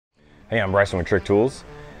Hey, I'm Bryson with Trick Tools,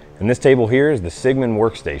 and this table here is the Siegmund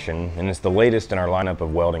Workstation, and it's the latest in our lineup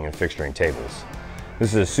of welding and fixturing tables.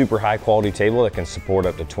 This is a super high quality table that can support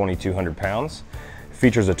up to 2,200 pounds. It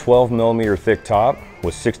features a 12mm thick top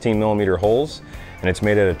with 16mm holes, and it's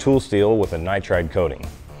made out of tool steel with a nitride coating.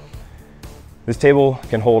 This table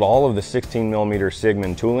can hold all of the 16mm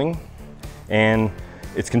Siegmund tooling, and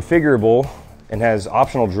it's configurable and has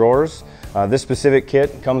optional drawers. This specific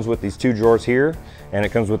kit comes with these two drawers here, and it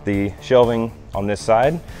comes with the shelving on this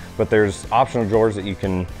side, but there's optional drawers that you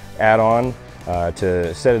can add on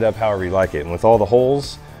to set it up however you like it. And with all the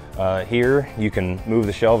holes here, you can move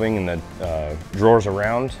the shelving and the drawers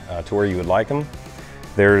around to where you would like them.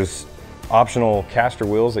 There's optional caster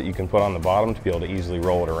wheels that you can put on the bottom to be able to easily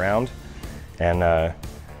roll it around. And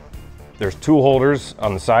there's tool holders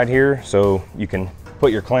on the side here, so you can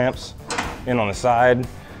put your clamps in on the side.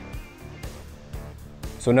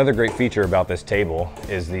 So another great feature about this table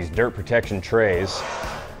is these dirt protection trays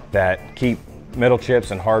that keep metal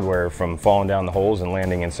chips and hardware from falling down the holes and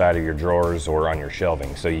landing inside of your drawers or on your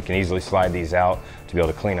shelving. So you can easily slide these out to be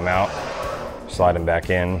able to clean them out, slide them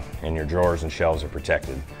back in, and your drawers and shelves are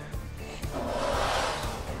protected.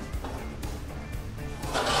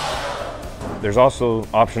 There's also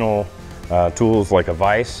optional tools like a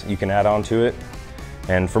vise you can add on to it.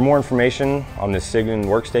 And for more information on this Siegmund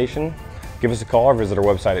Workstation, give us a call or visit our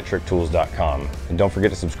website at Trick-Tools.com. And don't forget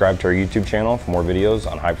to subscribe to our YouTube channel for more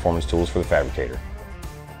videos on high performance tools for the fabricator.